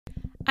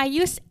I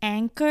use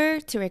Anchor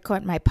to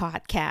record my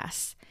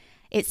podcast.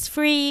 It's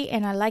free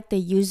and I like the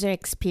user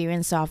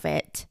experience of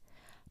it.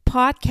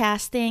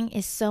 Podcasting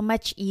is so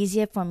much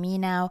easier for me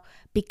now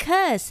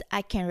because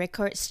I can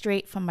record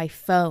straight from my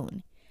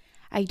phone.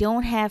 I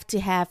don't have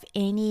to have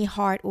any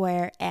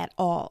hardware at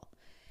all.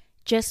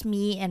 Just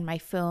me and my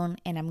phone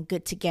and I'm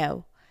good to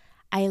go.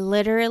 I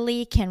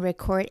literally can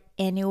record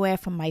anywhere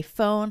from my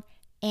phone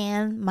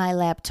and my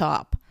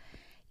laptop.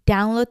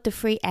 Download the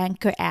free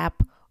Anchor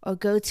app or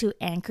go to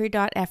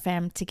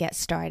anchor.fm to get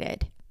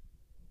started.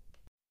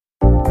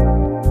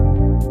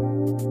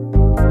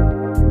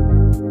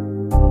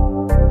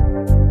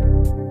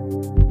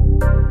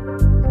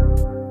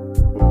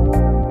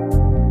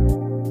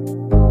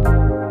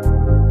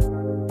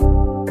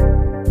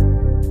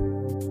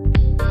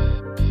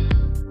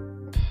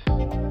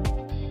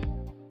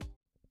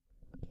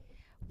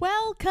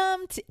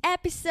 Welcome to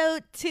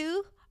episode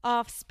 2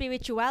 of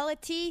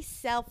Spirituality,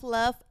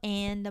 Self-Love,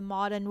 and the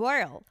Modern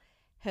World,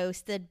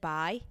 hosted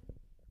by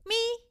me,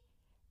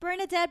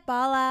 Bernadette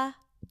Bala.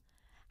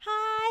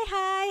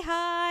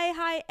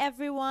 Hi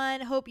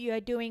everyone. Hope you are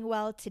doing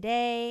well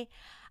today.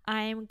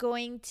 I'm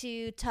going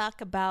to talk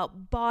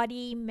about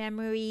body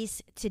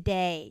memories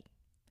today.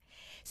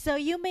 So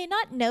you may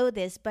not know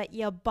this, but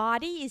your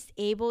body is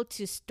able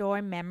to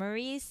store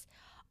memories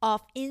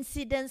of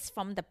incidents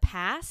from the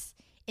past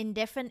in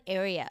different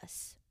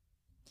areas.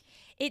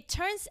 It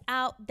turns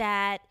out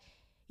that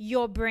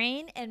your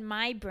brain and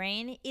my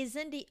brain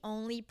isn't the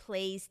only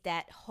place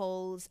that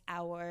holds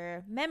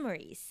our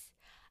memories.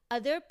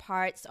 Other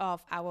parts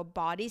of our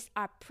bodies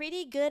are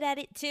pretty good at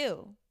it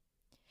too.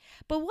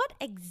 But what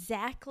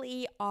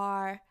exactly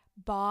are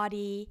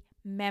body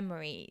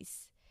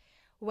memories?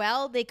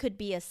 Well, they could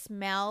be a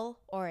smell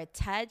or a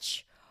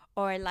touch,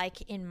 or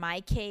like in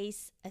my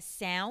case, a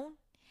sound.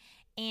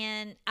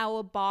 And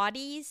our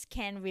bodies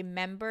can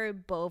remember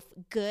both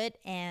good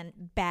and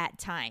bad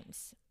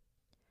times.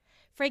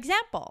 For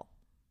example,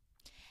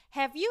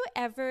 have you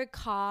ever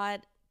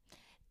caught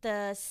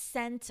the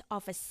scent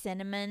of a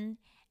cinnamon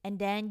and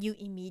then you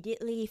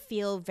immediately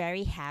feel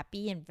very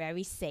happy and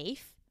very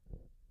safe?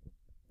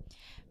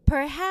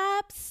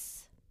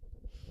 Perhaps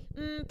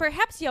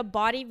your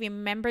body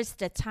remembers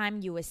the time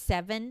you were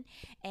 7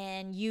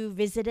 and you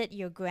visited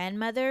your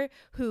grandmother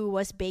who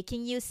was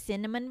baking you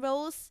cinnamon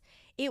rolls.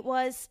 It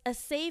was a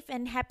safe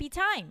and happy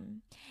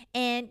time,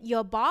 and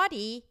your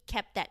body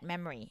kept that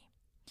memory.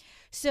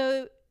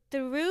 So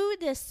through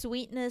the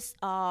sweetness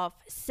of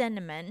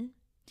cinnamon,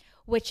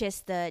 which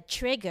is the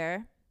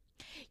trigger,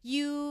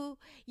 through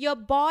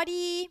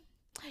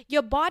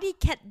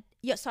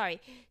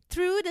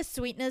the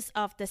sweetness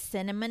of the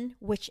cinnamon,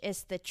 which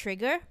is the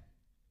trigger,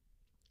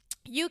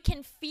 you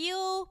can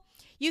feel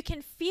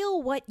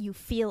what you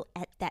feel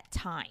at that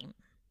time.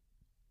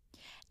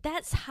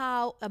 That's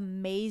how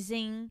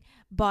amazing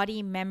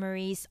body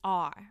memories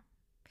are.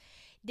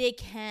 They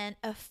can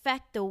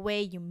affect the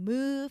way you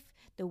move,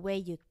 the way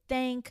you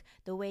think,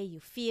 the way you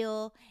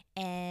feel,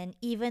 and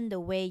even the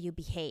way you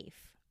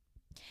behave.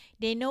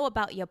 They know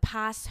about your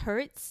past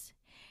hurts.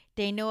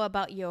 They know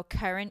about your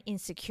current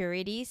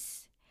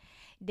insecurities.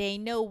 They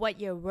know what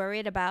you're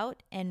worried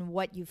about and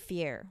what you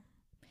fear.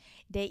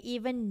 They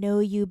even know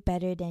you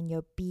better than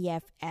your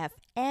BFF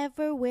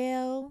ever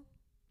will.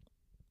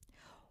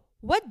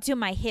 What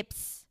my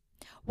hips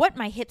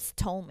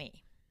told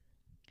me?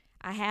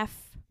 I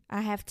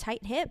have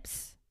tight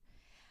hips.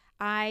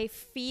 I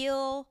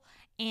feel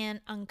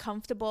an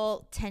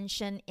uncomfortable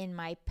tension in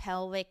my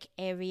pelvic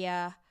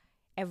area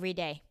every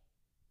day.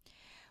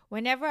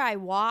 Whenever I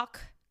walk,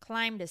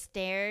 climb the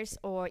stairs,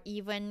 or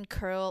even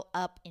curl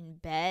up in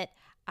bed,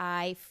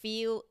 I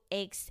feel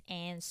aches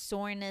and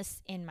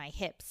soreness in my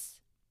hips.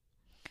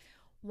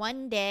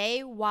 One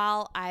day,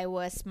 while I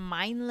was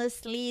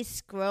mindlessly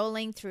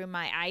scrolling through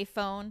my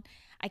iPhone,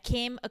 I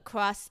came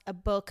across a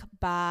book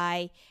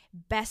by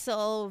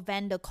Bessel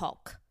van der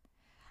Kolk.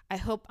 I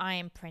hope I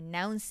am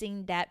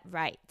pronouncing that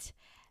right.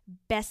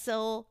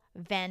 Bessel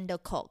van der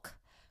Kolk,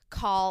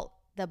 called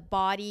The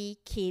Body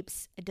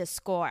Keeps the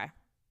Score.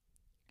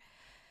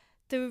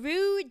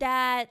 Through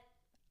that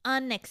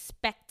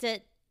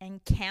unexpected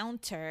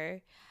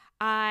encounter,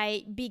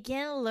 I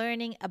began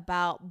learning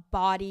about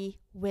body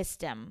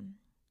wisdom.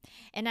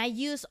 And I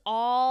use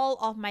all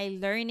of my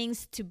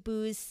learnings to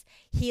boost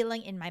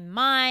healing in my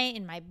mind,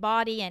 in my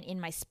body, and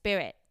in my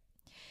spirit.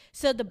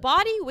 So the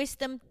body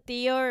wisdom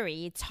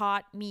theory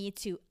taught me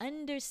to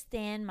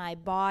understand my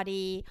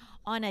body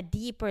on a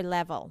deeper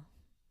level.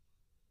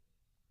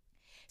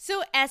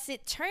 So as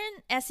it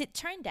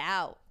turned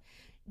out,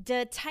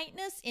 the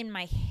tightness in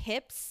my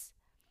hips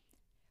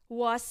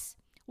was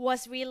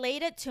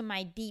related to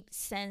my deep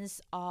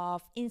sense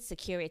of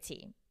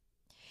insecurity.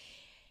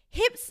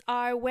 Hips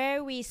are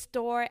where we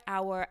store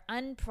our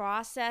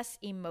unprocessed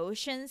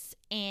emotions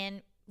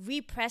and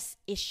repressed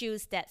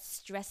issues that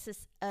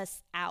stresses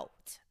us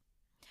out.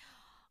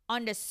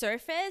 On the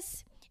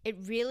surface, it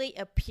really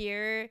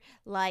appeared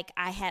like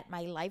I had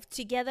my life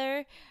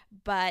together,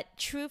 but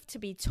truth to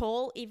be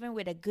told, even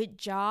with a good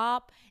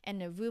job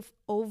and a roof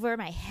over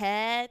my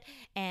head,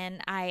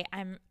 and I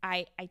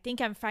I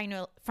think I'm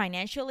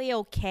financially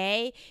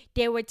okay,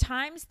 there were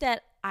times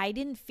that I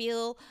didn't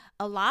feel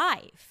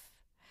alive.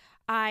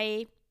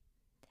 I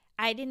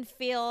I didn't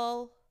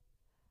feel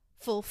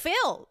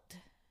fulfilled.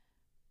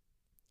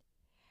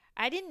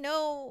 I didn't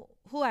know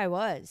who I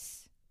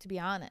was, to be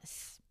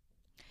honest.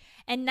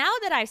 And now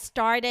that I've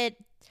started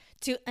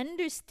to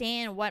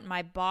understand what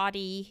my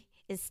body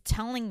is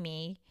telling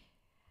me,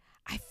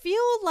 I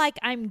feel like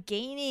I'm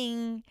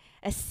gaining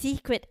a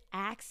secret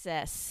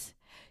access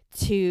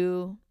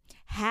to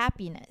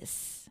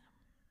happiness.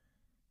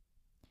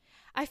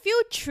 I feel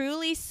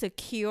truly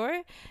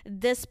secure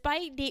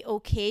despite the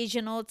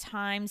occasional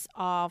times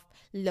of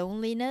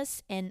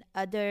loneliness and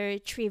other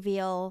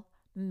trivial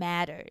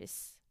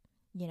matters,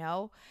 you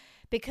know,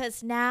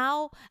 because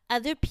now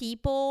other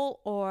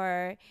people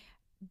or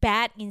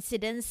bad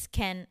incidents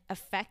can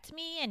affect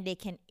me and they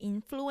can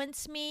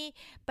influence me,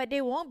 but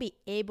they won't be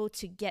able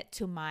to get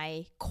to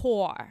my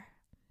core.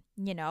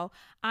 You know,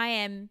 I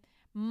am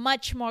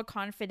much more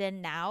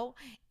confident now,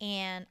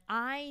 and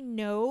I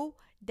know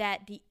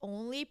that the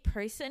only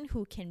person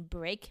who can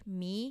break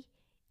me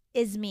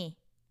is me.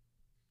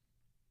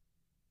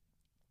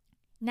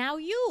 Now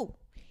you.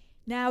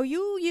 Now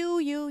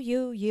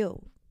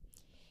you.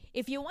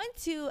 If you want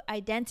to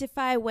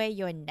identify where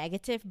your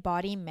negative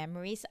body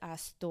memories are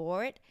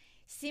stored,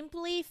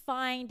 simply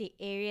find the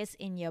areas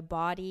in your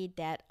body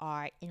that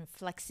are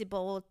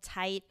inflexible,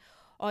 tight,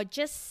 or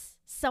just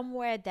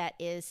somewhere that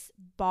is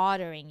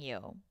bothering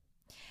you.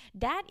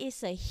 That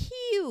is a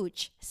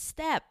huge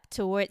step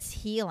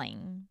towards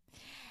healing.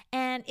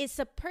 And it's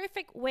a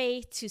perfect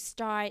way to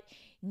start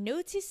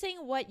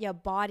noticing what your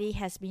body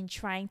has been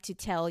trying to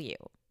tell you.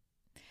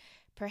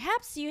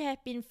 Perhaps you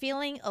have been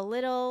feeling a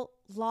little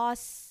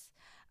lost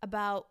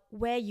about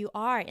where you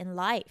are in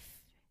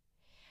life.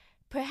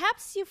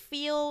 Perhaps you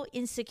feel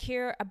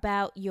insecure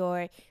about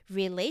your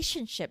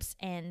relationships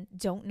and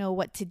don't know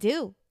what to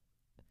do.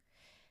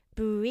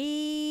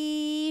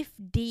 Breathe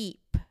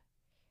deep,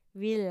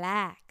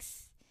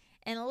 relax,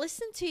 and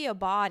listen to your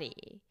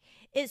body.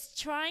 It's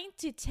trying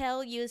to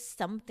tell you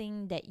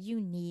something that you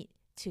need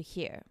to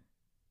hear.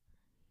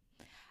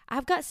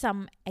 I've got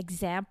some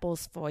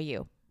examples for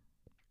you.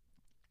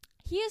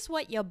 Here's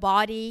what your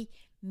body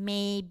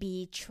may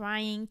be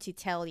trying to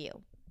tell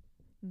you.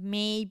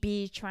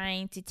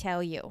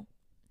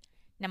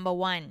 Number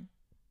one,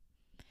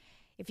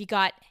 if you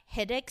got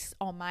headaches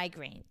or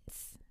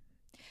migraines.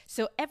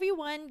 So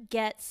everyone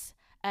gets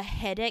a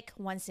headache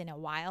once in a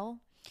while,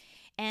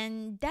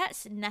 and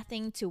that's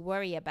nothing to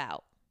worry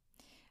about.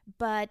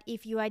 But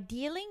if you are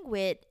dealing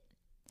with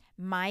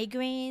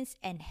migraines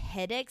and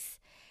headaches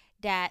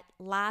that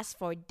last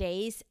for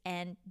days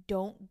and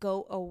don't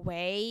go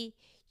away,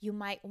 you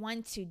might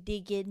want to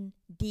dig in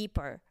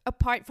deeper.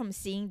 Apart from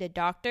seeing the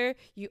doctor,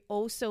 you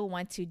also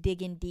want to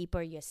dig in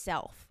deeper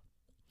yourself.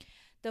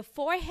 The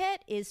forehead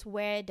is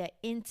where the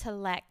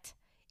intellect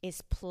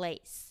is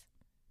placed.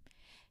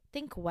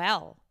 Think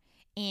well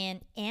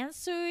and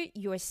answer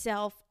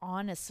yourself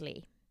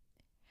honestly.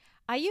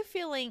 Are you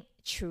feeling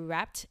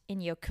trapped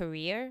in your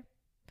career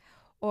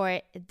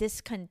or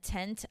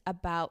discontent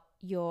about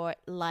your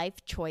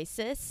life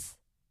choices?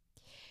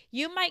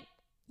 You might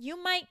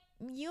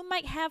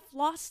have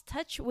lost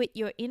touch with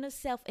your inner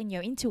self and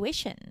your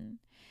intuition.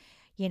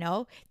 You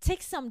know,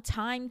 take some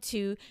time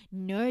to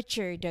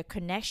nurture the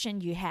connection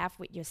you have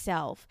with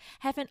yourself.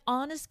 Have an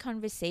honest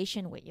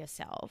conversation with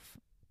yourself.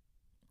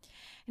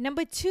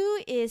 Number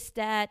two is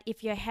that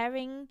if you're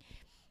having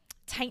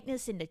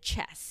tightness in the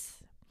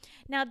chest.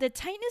 Now, the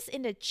tightness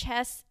in the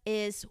chest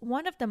is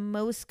one of the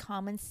most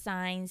common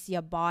signs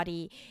your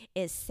body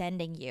is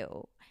sending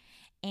you.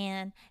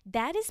 And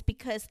that is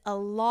because a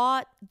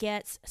lot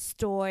gets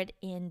stored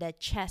in the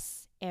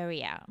chest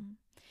area.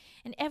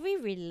 In every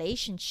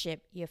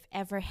relationship you've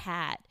ever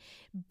had,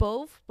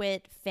 both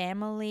with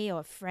family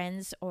or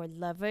friends or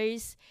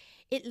lovers,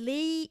 it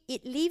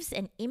leaves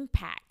an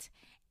impact,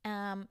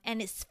 and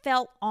it's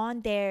felt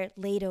on there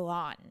later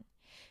on.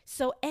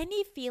 So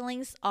any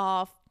feelings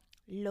of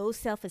low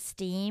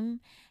self-esteem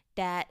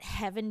that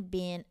haven't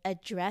been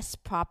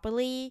addressed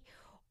properly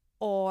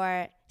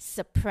or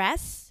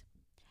suppressed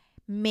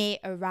may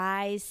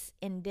arise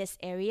in this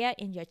area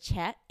in your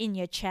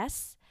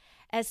chest,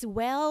 as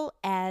well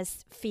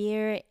as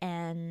fear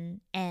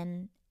and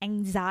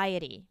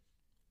anxiety.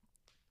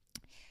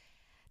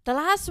 The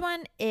last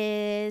one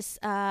is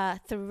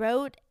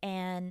throat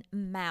and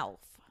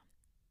mouth.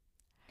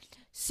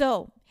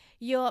 So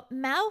your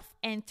mouth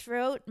and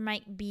throat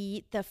might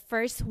be the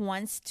first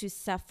ones to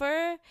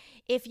suffer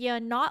if you're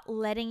not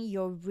letting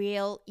your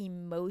real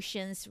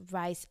emotions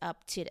rise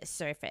up to the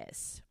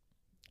surface.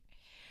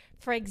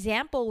 For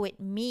example, with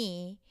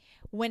me,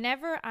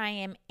 whenever I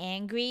am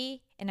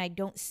angry and I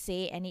don't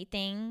say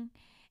anything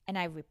and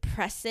I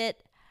repress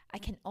it, I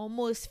can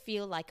almost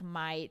feel like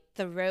my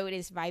throat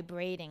is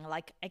vibrating,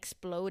 like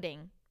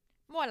exploding.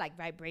 More like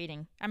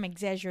vibrating. I'm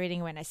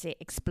exaggerating when I say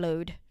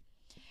explode.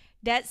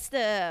 That's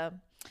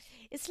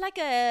like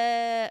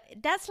a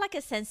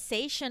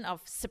sensation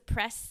of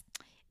suppressed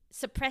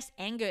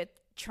anger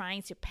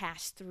trying to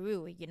pass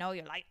through. You know,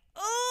 you're like,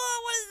 oh, I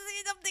want to say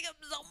something.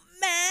 I'm so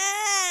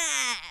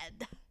mad.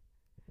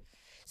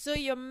 So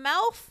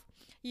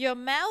your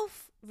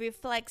mouth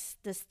reflects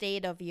the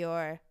state of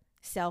your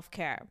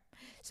self-care.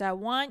 So I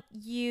want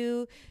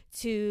you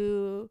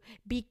to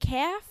be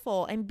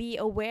careful and be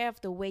aware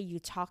of the way you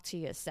talk to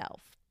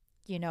yourself.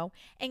 You know,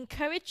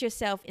 encourage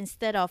yourself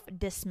instead of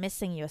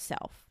dismissing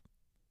yourself.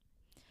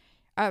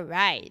 All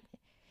right.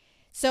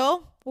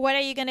 So what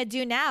are you going to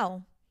do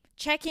now?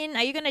 Are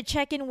you going to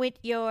check in with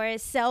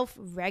yourself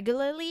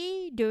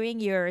regularly during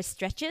your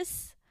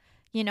stretches?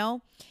 You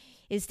know,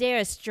 is there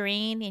a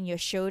strain in your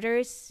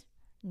shoulders?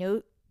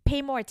 No,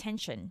 pay more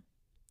attention.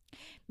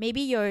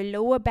 Maybe your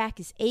lower back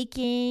is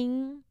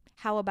aching.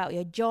 How about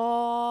your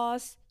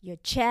jaws, your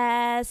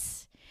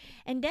chest?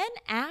 And then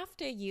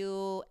after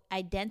you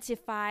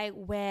identify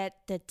where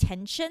the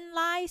tension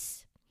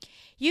lies,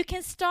 you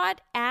can start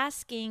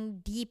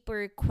asking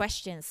deeper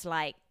questions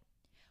like,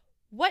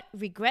 what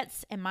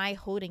regrets am I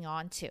holding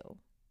on to?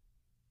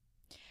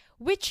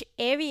 Which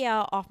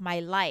area of my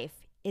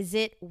life, is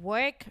it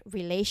work,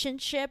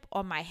 relationship,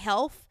 or my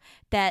health,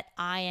 that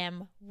I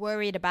am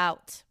worried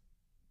about?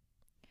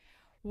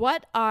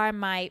 What are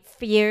my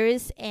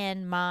fears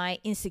and my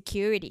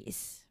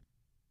insecurities?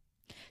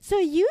 So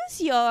use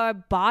your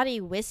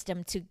body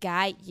wisdom to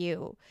guide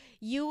you.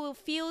 You will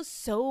feel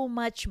so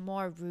much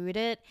more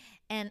rooted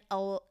and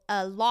a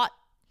lot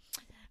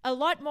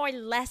more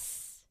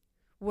less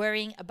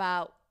worrying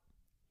about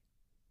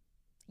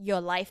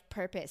your life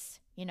purpose,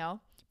 you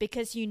know,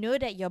 because you know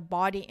that your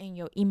body and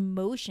your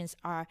emotions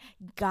are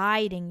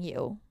guiding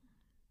you.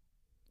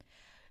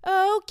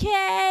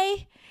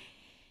 Okay.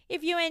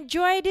 If you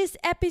enjoyed this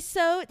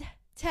episode,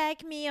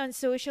 tag me on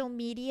social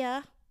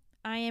media.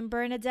 I am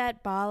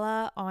Bernadette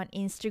Bala on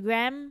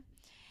Instagram.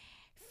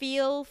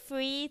 Feel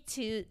free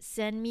to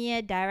send me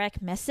a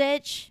direct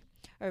message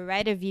or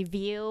write a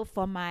review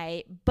for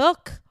my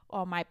book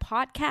or my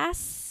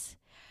podcasts.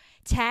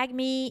 Tag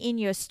me in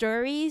your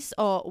stories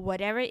or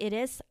whatever it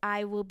is.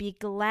 I will be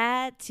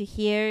glad to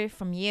hear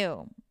from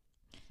you.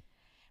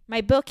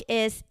 My book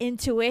is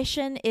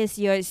Intuition is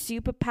Your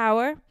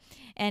Superpower,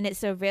 and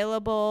it's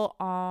available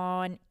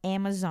on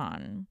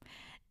Amazon.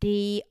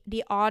 The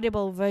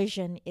Audible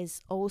version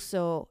is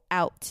also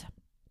out.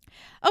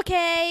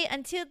 Okay,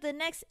 until the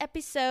next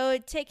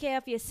episode, take care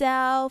of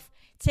yourself,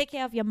 take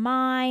care of your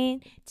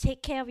mind,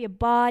 take care of your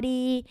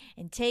body,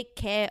 and take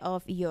care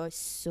of your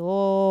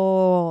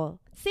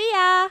soul. See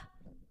ya!